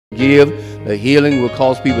give. The healing will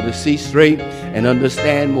cause people to see straight and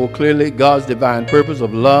understand more clearly God's divine purpose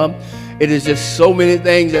of love. It is just so many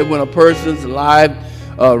things that when a person's life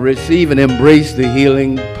receive and embrace the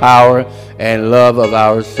healing power and love of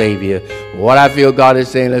our Savior. What I feel God is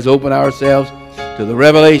saying, let's open ourselves to the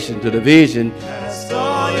revelation, to the vision. Cast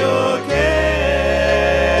all your cares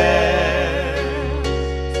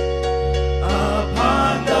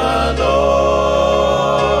upon the Lord.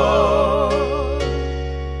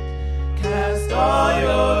 Cast all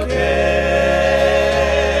your cares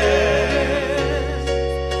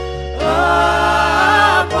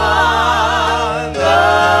upon the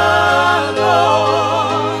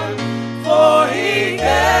Lord, for He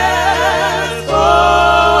cares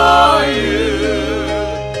for you,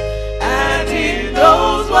 and He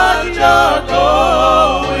knows what you're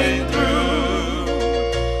going through.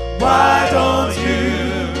 Why don't you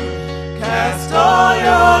cast all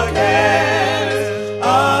your cares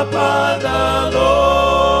upon the Lord?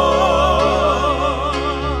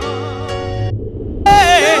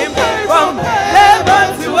 Came from heaven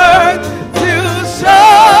to earth to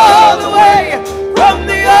show the way, from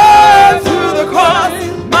the earth to the cross.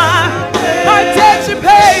 My debt you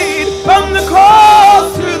paid, from the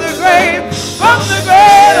cross to the grave, from the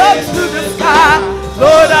grave up to the sky.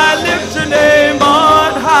 Lord, I lift your name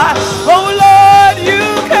on high. Oh Lord, you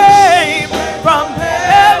came from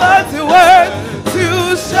heaven to earth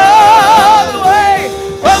to show the way,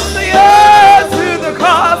 from the earth to the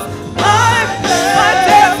cross. My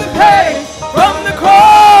debt to pay, from the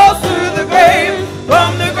cross to the grave,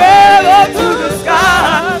 from the grave up to the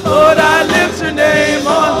sky. Lord, I lift your name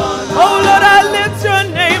on. Oh Lord, I lift your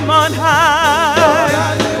name on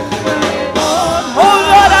high. Oh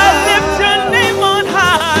Lord, I lift your name on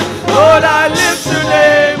high. Lord, I lift your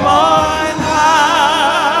name on high.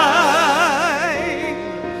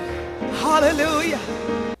 Hallelujah.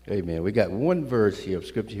 Amen. We got one verse here of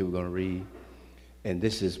scripture here we're going to read, and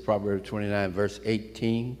this is Proverbs 29, verse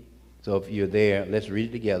 18. So if you're there, let's read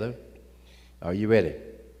it together. Are you ready?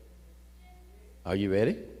 Are you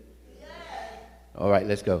ready? All right,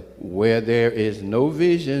 let's go. Where there is no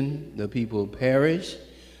vision, the people perish,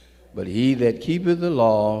 but he that keepeth the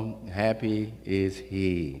law, happy is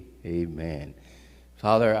he. Amen.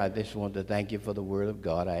 Father, I just want to thank you for the word of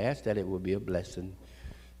God. I ask that it will be a blessing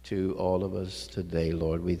to all of us today,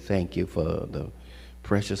 Lord. We thank you for the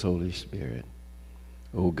precious Holy Spirit,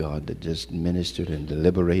 oh God, that just ministered and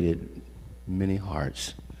deliberated many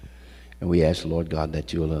hearts. And we ask, Lord God,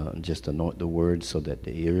 that you'll just anoint the word so that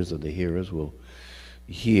the ears of the hearers will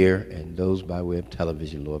hear, and those by way of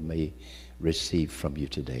television, Lord, may receive from you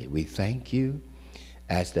today. We thank you.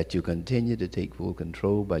 Ask that you continue to take full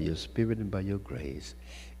control by your Spirit and by your grace.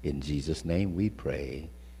 In Jesus' name we pray.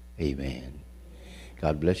 Amen.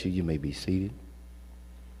 God bless you. You may be seated.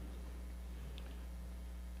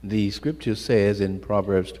 The scripture says in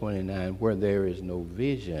Proverbs 29, where there is no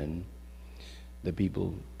vision, the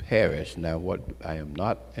people perish. Now, what I am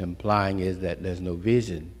not implying is that there's no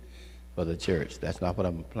vision for the church. That's not what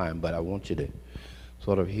I'm implying, but I want you to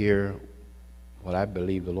sort of hear what I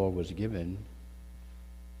believe the Lord was given.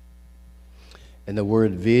 And the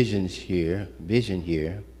word vision here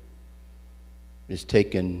is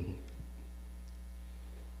taken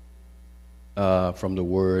from the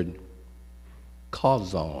word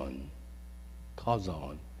kazon.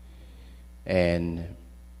 And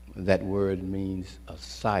that word means a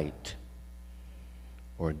sight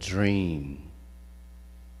or dream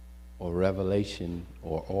or revelation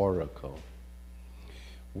or oracle,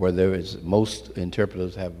 where there is, most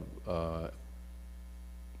interpreters have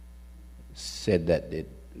said that it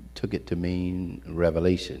took it to mean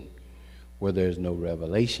revelation. Where there's no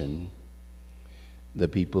revelation, the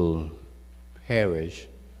people perish,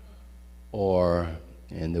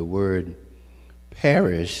 and the word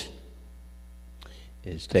perish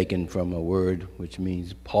is taken from a word which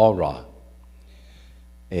means para.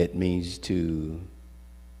 It means to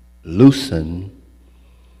loosen.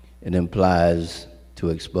 It implies to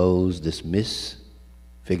expose, dismiss.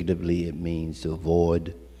 Figuratively, it means to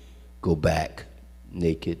avoid, go back,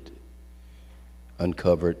 naked,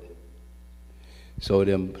 uncovered. So it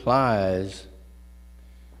implies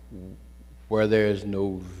where there is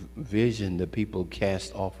no vision, the people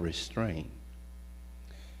cast off restraint.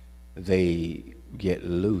 They get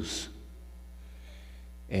loose.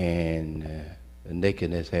 And the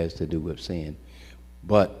nakedness has to do with sin.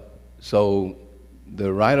 But so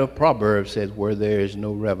the writer of Proverbs says where there is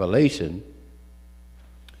no revelation,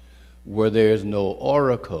 where there is no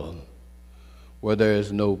oracle, where there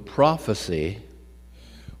is no prophecy,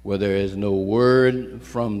 where there is no word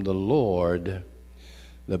from the Lord,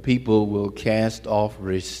 the people will cast off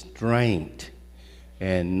restraint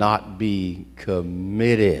and not be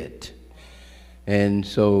committed. And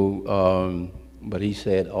so, but he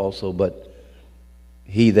said also, but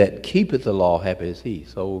he that keepeth the law, happy is he.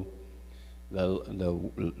 So the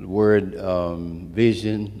word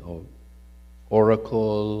vision or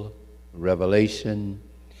oracle, revelation.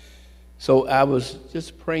 So I was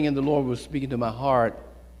just praying, and the Lord was speaking to my heart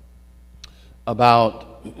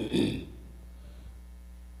about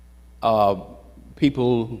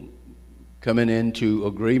people coming into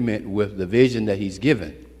agreement with the vision that he's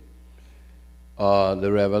given, the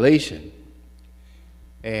revelation,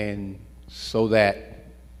 and so that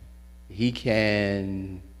he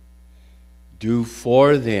can do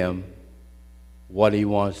for them what he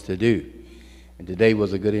wants to do. And today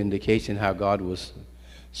was a good indication how God was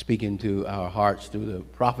speaking to our hearts through the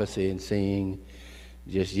prophecy and saying,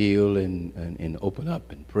 just yield and open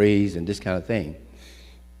up and praise and this kind of thing.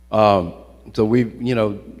 So we,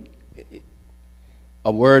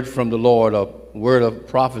 a word from the Lord, a word of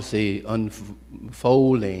prophecy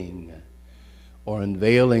unfolding or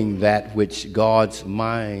unveiling that which God's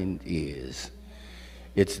mind is.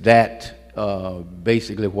 It's that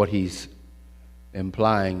basically what he's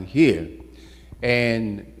implying here.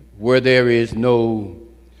 And where there is no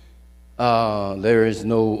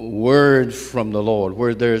word from the Lord,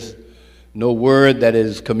 where there's no word that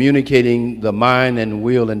is communicating the mind and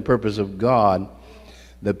will and purpose of God,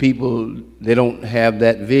 the people, they don't have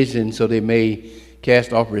that vision, so they may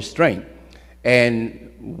cast off restraint.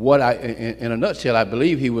 And what in a nutshell, I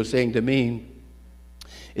believe he was saying to me,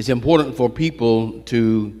 it's important for people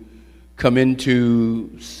to come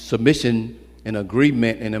into submission and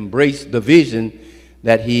agreement and embrace the vision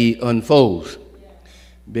that he unfolds,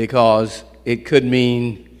 because it could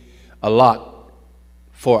mean a lot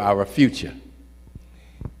for our future.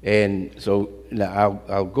 And so now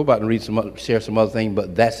I'll go back and share some other things,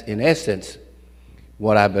 but that's in essence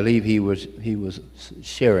what I believe he was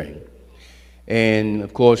sharing. And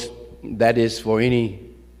of course, that is for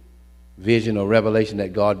any vision or revelation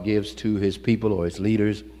that God gives to his people or his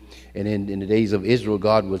leaders. And in the days of Israel,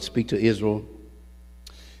 God would speak to Israel,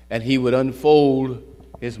 and he would unfold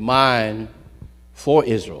his mind for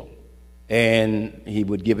Israel. And he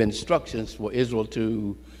would give instructions for Israel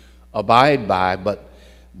to abide by, but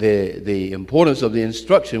the importance of the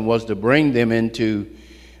instruction was to bring them into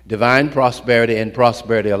divine prosperity and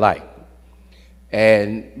prosperity alike.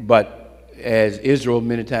 But as Israel,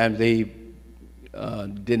 many times they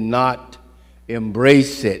did not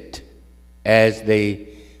embrace it as they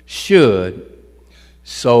should.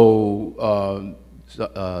 So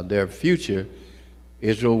their future,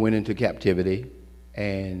 Israel went into captivity,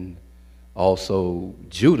 and also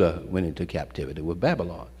Judah went into captivity with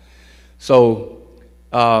Babylon. So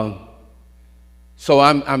I'm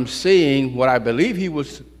seeing what I believe he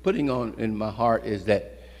was putting on in my heart is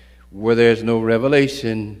that where there's no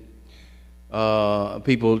revelation,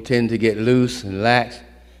 people tend to get loose and lax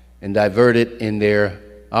and diverted in their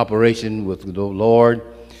operation with the Lord.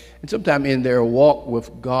 And sometimes in their walk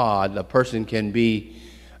with God, a person can be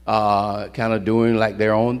kind of doing like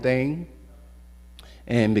their own thing,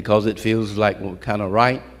 and because it feels like kind of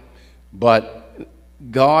right. But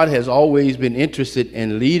God has always been interested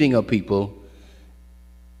in leading a people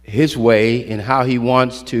his way and how he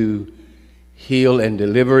wants to heal and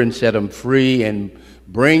deliver and set them free and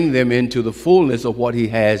bring them into the fullness of what he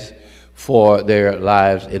has for their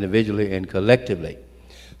lives individually and collectively.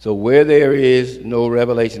 So where there is no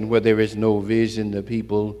revelation, where there is no vision, the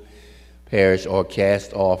people perish or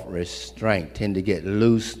cast off restraint, tend to get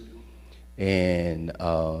loose and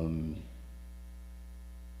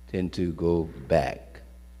tend to go back.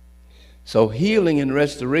 So healing and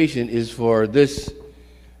restoration is for this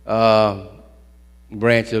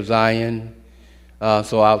branch of Zion.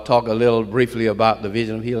 So I'll talk a little briefly about the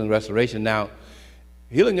vision of healing and restoration. Now,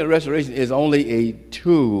 healing and restoration is only a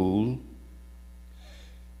tool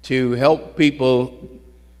to help people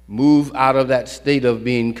move out of that state of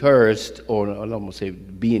being cursed, or I don't want to say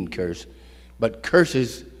being cursed, but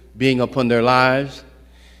curses being upon their lives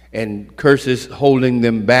and curses holding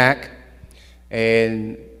them back,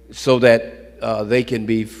 and so that they can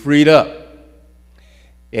be freed up.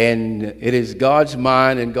 And it is God's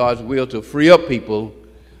mind and God's will to free up people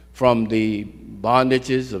from the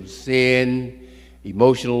bondages of sin,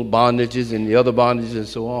 emotional bondages, and the other bondages, and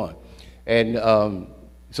so on. And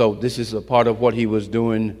so this is a part of what he was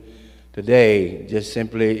doing today, just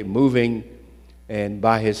simply moving and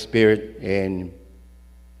by his Spirit and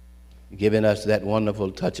giving us that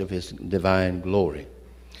wonderful touch of his divine glory.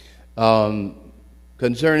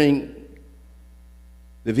 Concerning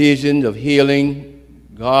the vision of healing,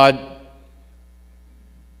 God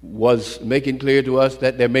was making clear to us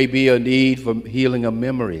that there may be a need for healing of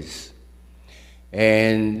memories.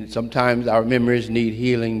 And sometimes our memories need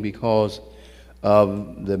healing because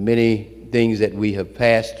of the many things that we have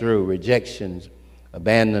passed through: rejections,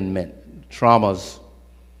 abandonment, traumas,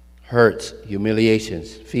 hurts,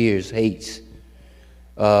 humiliations, fears, hates,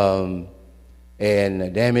 and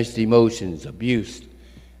damaged emotions, abuse.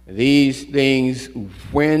 These things,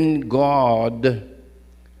 when God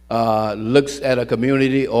looks at a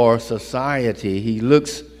community or society, he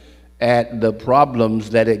looks at the problems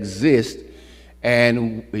that exist,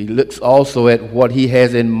 and he looks also at what he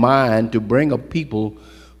has in mind to bring a people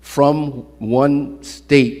from one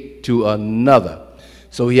state to another.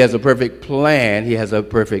 So he has a perfect plan, he has a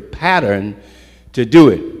perfect pattern to do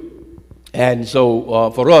it. And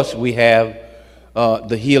so for us, we have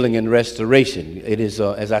the healing and restoration. It is,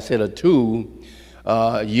 as I said, a tool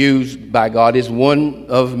used by God. Is one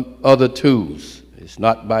of other tools. It's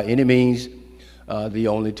not by any means the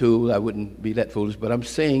only tool. I wouldn't be that foolish, but I'm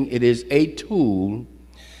saying it is a tool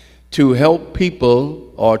to help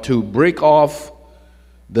people or to break off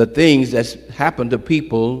the things that's happened to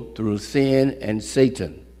people through sin and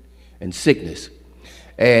Satan and sickness.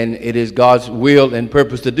 And it is God's will and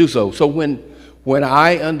purpose to do so. So when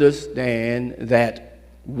I understand that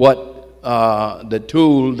what the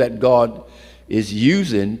tool that God is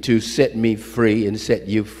using to set me free and set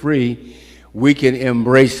you free, we can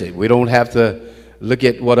embrace it. We don't have to look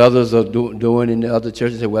at what others are doing in the other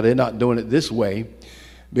churches and say, well, they're not doing it this way,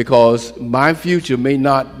 because my future may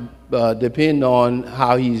not depend on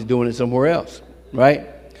how he's doing it somewhere else, right?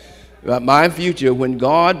 My future, when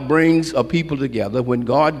God brings a people together, when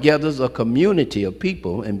God gathers a community of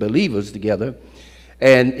people and believers together,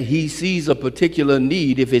 and he sees a particular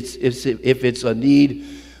need, if it's a need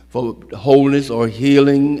for wholeness or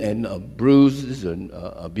healing and bruises and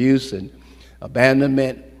abuse and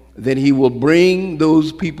abandonment, then he will bring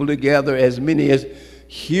those people together. As many as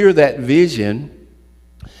hear that vision,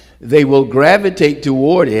 they will gravitate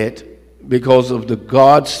toward it because of the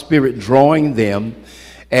God Spirit drawing them,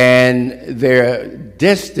 and their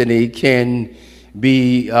destiny can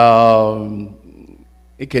be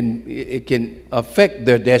it can affect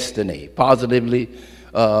their destiny positively,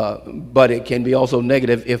 but it can be also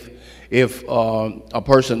negative if a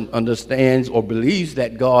person understands or believes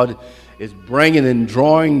that God is bringing and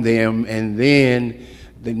drawing them, and then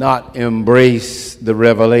they not embrace the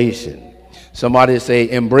revelation. Somebody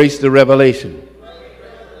say, embrace the revelation.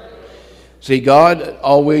 See, God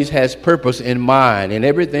always has purpose in mind, and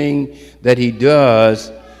everything that he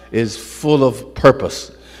does is full of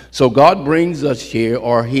purpose. So God brings us here,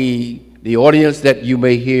 or the audience that you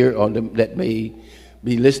may hear or that may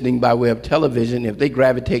be listening by way of television, if they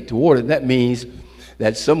gravitate toward it, that means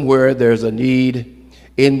that somewhere there's a need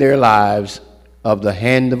in their lives of the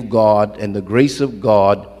hand of God and the grace of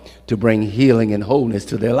God to bring healing and wholeness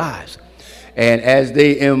to their lives. And as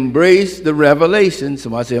they embrace the revelation,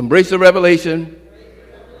 somebody say, embrace the revelation,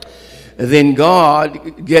 then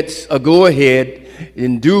God gets a go-ahead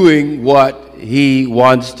in doing what he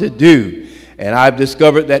wants to do. And I've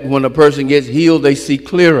discovered that when a person gets healed, they see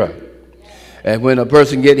clearer. And when a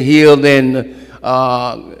person gets healed, then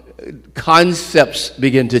concepts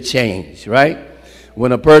begin to change, right?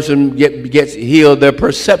 When a person gets healed, their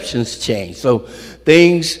perceptions change. So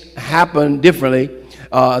things happen differently.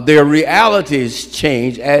 Their realities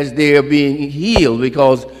change as they are being healed,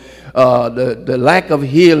 because the lack of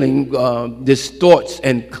healing distorts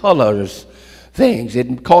and colors things.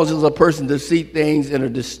 It causes a person to see things in a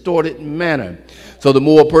distorted manner. So the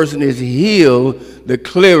more a person is healed, the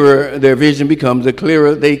clearer their vision becomes, the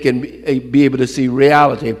clearer they can be able to see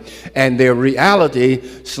reality. And their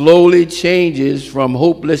reality slowly changes from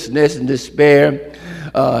hopelessness and despair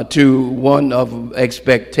to one of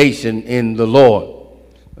expectation in the Lord.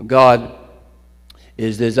 God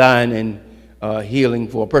is designing healing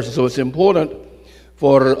for a person. So it's important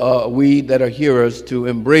for we that are hearers to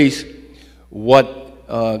embrace what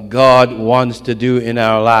God wants to do in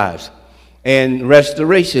our lives. And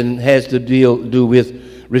restoration has to do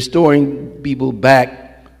with restoring people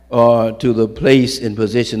back to the place and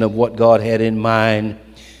position of what God had in mind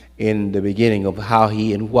in the beginning of how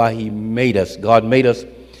he and why he made us. God made us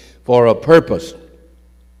for a purpose,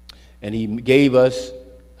 and he gave us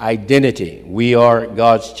identity. We are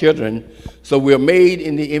God's children, so we're made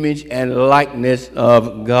in the image and likeness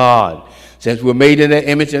of God. Since we're made in the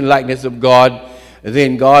image and likeness of God,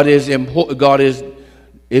 then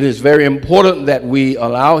it is very important that we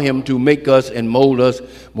allow him to make us and mold us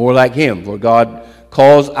more like him. For God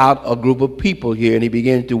calls out a group of people here, and he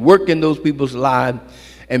begins to work in those people's lives,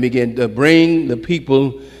 and begin to bring the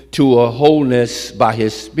people to a wholeness by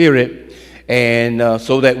his Spirit, and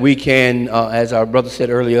so that we can, as our brother said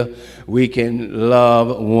earlier, we can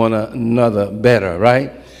love one another better,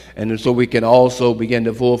 right? And so we can also begin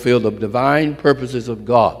to fulfill the divine purposes of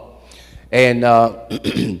God. And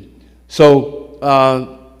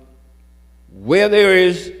where there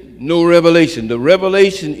is no revelation, the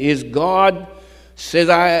revelation is God says,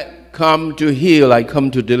 I come to heal, I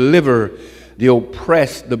come to deliver the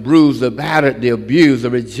oppressed, the bruised, the battered, the abused, the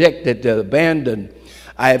rejected, the abandoned.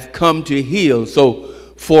 I have come to heal. So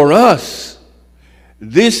for us,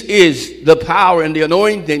 this is the power and the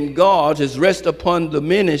anointing God has rest upon the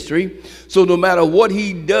ministry. So no matter what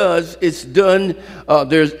he does, it's done.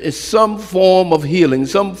 There's some form of healing,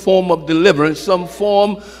 some form of deliverance, some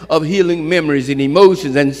form of healing memories and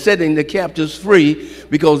emotions and setting the captives free,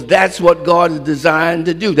 because that's what God is designed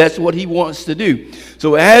to do. That's what he wants to do.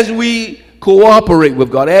 So as we cooperate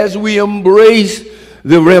with God, as we embrace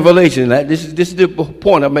the revelation, this is the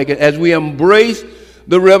point I'm making, as we embrace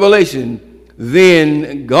the revelation,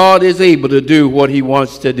 then God is able to do what he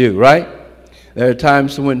wants to do, right? There are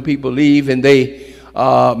times when people leave and they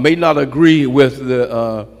may not agree with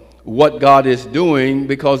what God is doing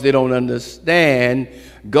because they don't understand.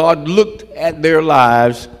 God looked at their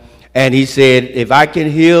lives and he said, if I can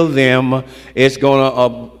heal them, it's going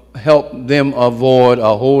to help them avoid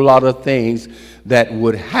a whole lot of things that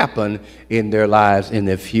would happen in their lives in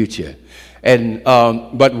the future. And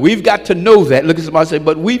but we've got to know that. Look at somebody say,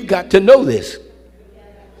 but we've got to know this.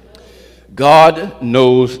 God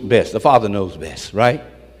knows best. The Father knows best, right?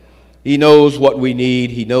 He knows what we need.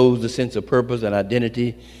 He knows the sense of purpose and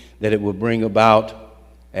identity that it will bring about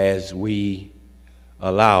as we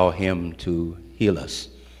allow him to heal us.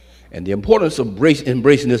 And the importance of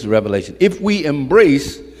embracing this revelation. If we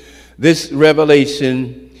embrace this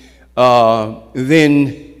revelation,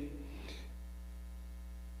 then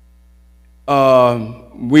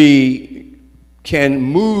we can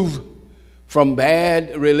move from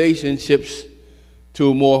bad relationships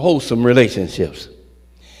to more wholesome relationships.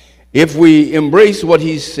 If we embrace what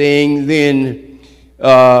he's saying, then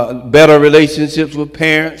better relationships with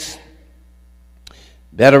parents,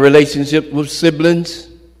 better relationships with siblings,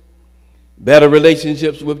 better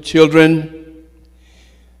relationships with children,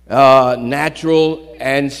 natural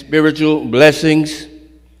and spiritual blessings,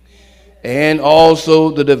 and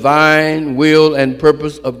also the divine will and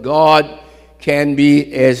purpose of God can be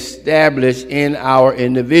established in our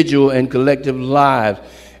individual and collective lives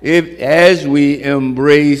as we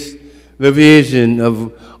embrace the vision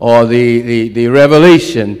of, or the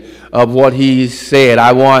revelation of what he said.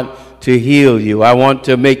 I want to heal you. I want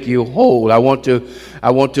to make you whole. I want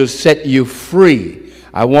to set you free.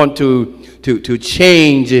 I want to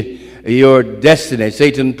change your destiny.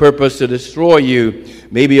 Satan's purpose to destroy you.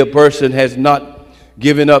 Maybe a person has not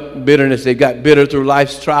given up bitterness. They got bitter through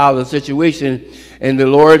life's trials and situation, and the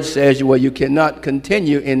Lord says, well, you cannot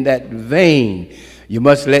continue in that vein. You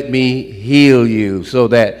must let me heal you so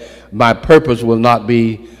that my purpose will not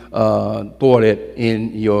be thwarted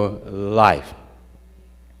in your life.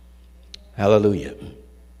 Hallelujah.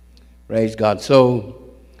 Praise God.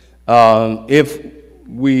 So if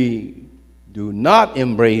we do not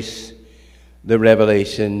embrace the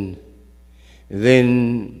revelation,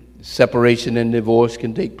 then separation and divorce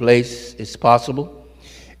can take place. It's possible.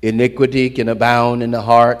 Iniquity can abound in the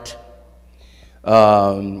heart.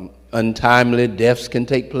 Untimely deaths can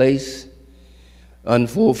take place.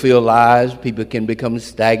 Unfulfilled lives, people can become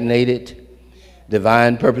stagnated.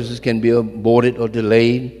 Divine purposes can be aborted or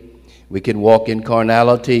delayed. We can walk in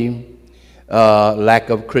carnality. Lack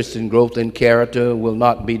of Christian growth and character will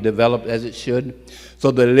not be developed as it should.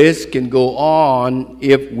 So the list can go on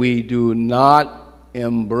if we do not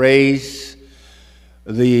embrace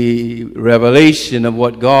the revelation of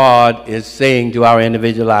what God is saying to our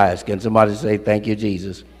individual lives. Can somebody say, thank you,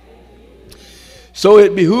 Jesus? So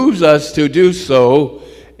it behooves us to do so,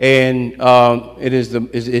 and it is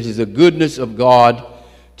the goodness of God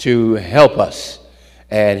to help us.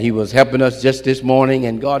 And he was helping us just this morning,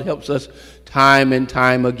 and God helps us time and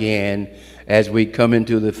time again as we come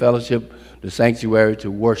into the fellowship, the sanctuary,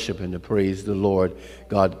 to worship and to praise the Lord.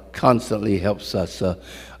 God constantly helps us.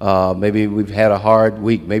 Maybe we've had a hard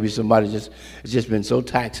week. Maybe it's just been so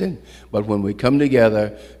taxing. But when we come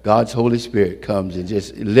together, God's Holy Spirit comes and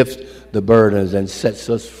just lifts the burdens and sets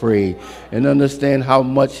us free, and understand how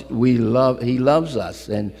much He loves us.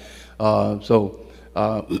 And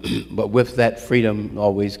but with that freedom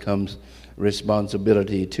always comes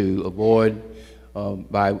responsibility to avoid,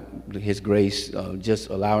 by His grace, just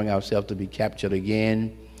allowing ourselves to be captured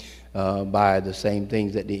again by the same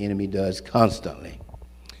things that the enemy does constantly.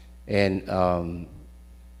 And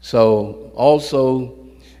so also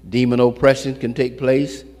demon oppression can take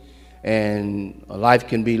place, and a life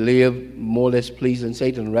can be lived more or less pleasing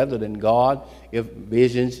Satan rather than God, if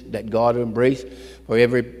visions that God embrace. For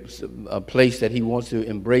every place that he wants to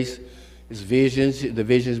embrace his visions, the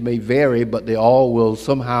visions may vary, but they all will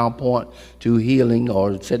somehow point to healing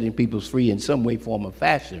or setting people free in some way, form, or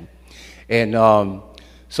fashion. And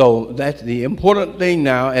so that's the important thing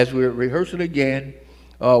now. As we're rehearsing again,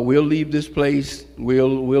 we'll leave this place.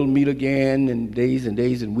 We'll meet again in days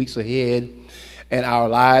and weeks ahead. And our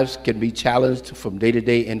lives can be challenged from day to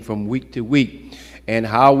day and from week to week. And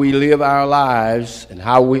how we live our lives and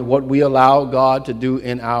what we allow God to do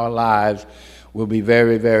in our lives will be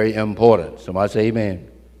very, very important. Somebody say amen.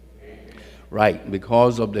 Right,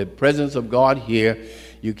 because of the presence of God here,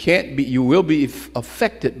 you will be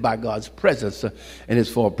affected by God's presence, and it's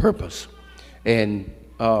for a purpose. And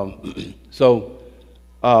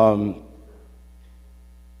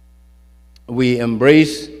we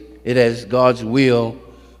embrace it as God's will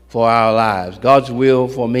for our lives. God's will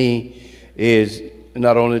for me is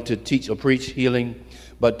not only to teach or preach healing,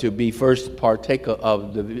 but to be first partaker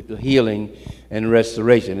of the healing and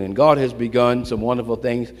restoration. And God has begun some wonderful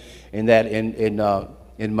things in that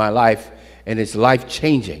in my life, and it's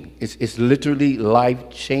life-changing. It's literally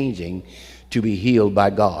life-changing to be healed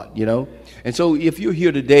by God, you know. And so if you're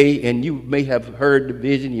here today and you may have heard the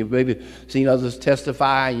vision, you've maybe seen others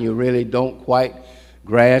testify, and you really don't quite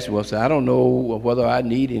grasp, well, say, I don't know whether I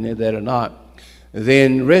need any of that or not,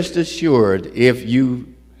 then rest assured, if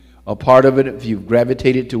you are part of it, if you've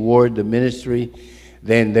gravitated toward the ministry,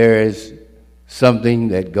 then there is something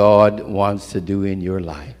that God wants to do in your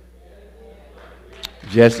life.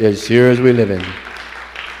 Just as sure as we live in.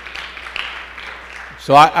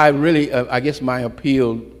 So I really, I guess my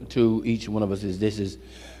appeal to each one of us is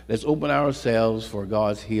let's open ourselves for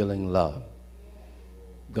God's healing love.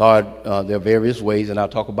 God, there are various ways, and I'll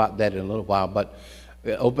talk about that in a little while, but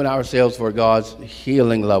open ourselves for God's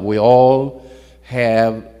healing love. We all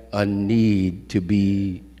have a need to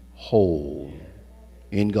be whole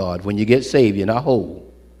in God. When you get saved, you're not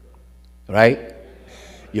whole, right?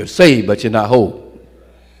 You're saved, but you're not whole.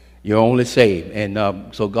 You're only saved.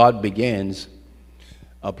 And so God begins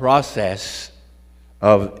a process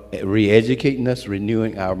of re-educating us,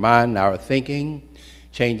 renewing our mind, our thinking,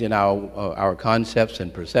 changing our concepts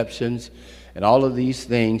and perceptions, and all of these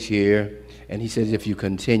things here. And he says, if you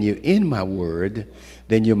continue in my word,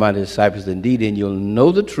 then you're my disciples indeed, and you'll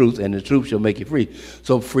know the truth, and the truth shall make you free.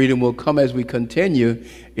 So freedom will come as we continue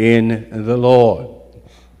in the Lord.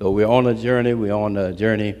 So we're on a journey. We're on a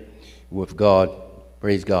journey with God.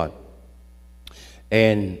 Praise God.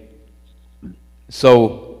 And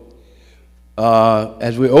so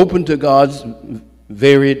as we open to God's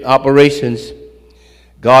varied operations,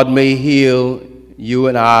 God may heal you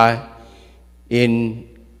and I in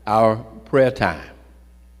our prayer time.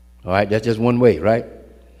 All right, that's just one way, right?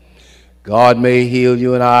 God may heal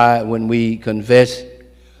you and I when we confess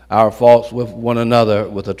our faults with one another,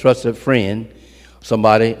 with a trusted friend,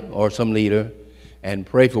 somebody or some leader, and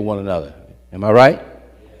pray for one another. Am I right?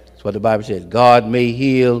 That's what the Bible says. God may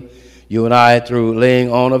heal you and I through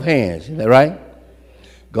laying on of hands. Is that right?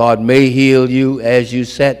 God may heal you as you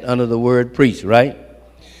sat under the word preached, right?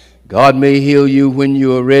 God may heal you when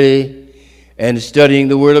you are ready and studying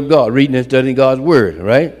the word of God, reading and studying God's word,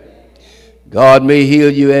 right? God may heal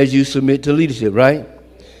you as you submit to leadership, right?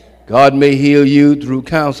 God may heal you through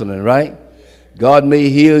counseling, right? God may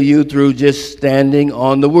heal you through just standing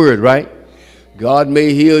on the word, right? God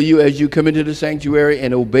may heal you as you come into the sanctuary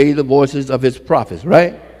and obey the voices of his prophets,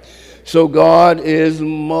 right? So God is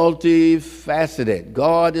multifaceted.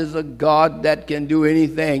 God is a God that can do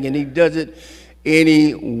anything, and he does it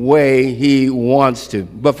any way he wants to.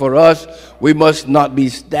 But for us, we must not be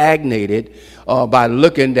stagnated by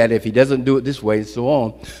looking that if he doesn't do it this way and so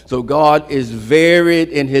on. So God is varied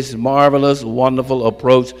in his marvelous, wonderful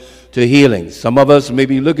approach to healing. Some of us may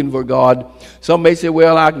be looking for God. Some may say,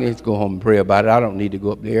 well, I can just go home and pray about it. I don't need to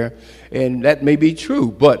go up there. And that may be true,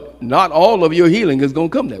 but not all of your healing is going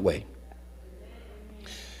to come that way.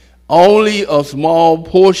 Only a small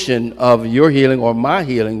portion of your healing or my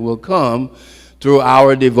healing will come through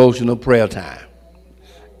our devotional prayer time.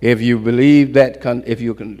 If you believe that, if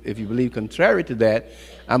you believe contrary to that,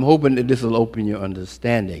 I'm hoping that this will open your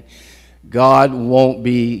understanding. God won't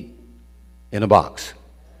be in a box.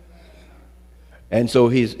 And so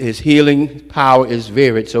his healing power is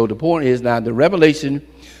varied. So the point is now the revelation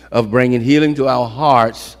of bringing healing to our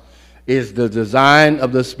hearts is the design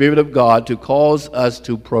of the Spirit of God to cause us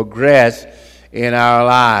to progress in our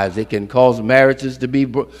lives. It can cause marriages to be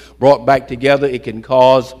brought back together. It can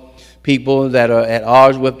cause people that are at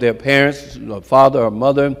odds with their parents, or father or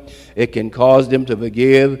mother. It can cause them to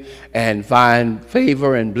forgive and find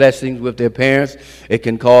favor and blessings with their parents. It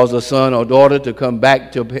can cause a son or daughter to come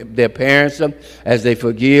back to their parents as they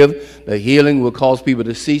forgive. The healing will cause people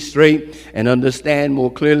to see straight and understand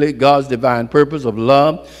more clearly God's divine purpose of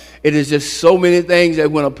love. It is just so many things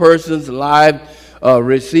that when a person's life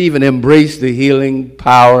receive and embrace the healing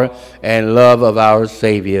power and love of our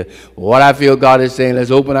Savior. What I feel God is saying,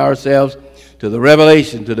 let's open ourselves to the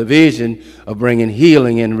revelation, to the vision of bringing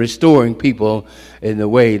healing and restoring people in the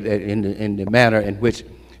way, in the manner in which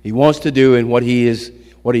He wants to do and what He is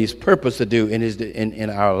purposed to do in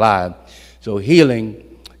our lives. So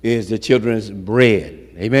healing is the children's bread.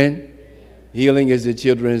 Amen. Healing is the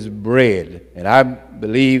children's bread, and I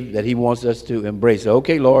believe that He wants us to embrace it.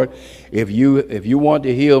 Okay, Lord, if you want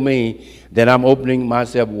to heal me, then I'm opening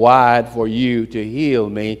myself wide for you to heal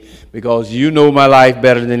me, because you know my life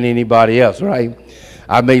better than anybody else, right?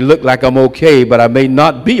 I may look like I'm okay, but I may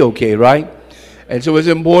not be okay, right? And so it's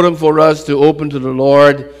important for us to open to the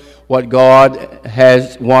Lord what God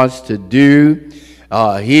wants to do.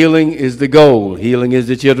 Healing is the goal. Healing is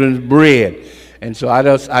the children's bread. And so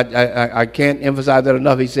I can't emphasize that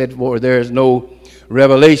enough. He said, for there is no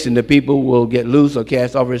revelation, the people will get loose or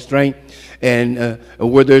cast off restraint, and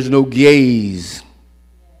where there's no gaze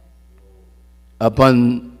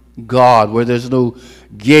upon God, where there's no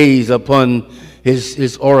gaze upon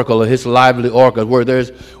His oracle or His lively oracle, where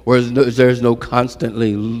there's no constant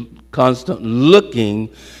looking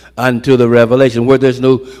unto the revelation, where there's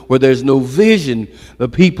no vision, the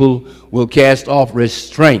people will cast off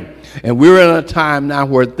restraint. And we're in a time now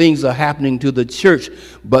where things are happening to the church,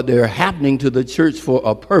 but they're happening to the church for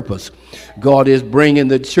a purpose. God is bringing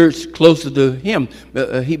the church closer to Him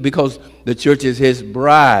because the church is His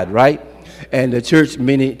bride, right? And the church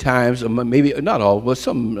many times, maybe not all, but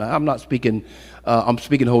some, I'm speaking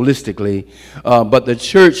holistically, but the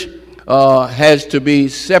church has to be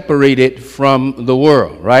separated from the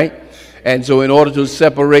world, right? And so in order to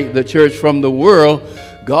separate the church from the world,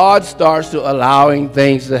 God starts to allowing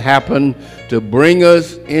things to happen to bring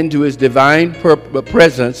us into His divine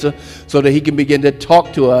presence so that He can begin to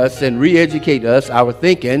talk to us and re-educate us, our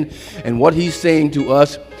thinking, and what He's saying to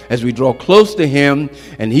us as we draw close to Him,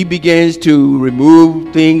 and He begins to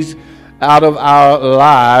remove things out of our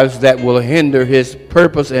lives that will hinder His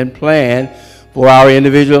purpose and plan for our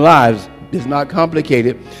individual lives. It's not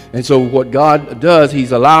complicated. And so what God does,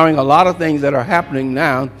 He's allowing a lot of things that are happening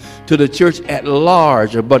now to the church at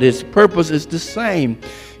large, but His purpose is the same.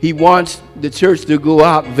 He wants the church to go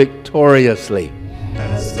out victoriously.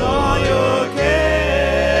 And so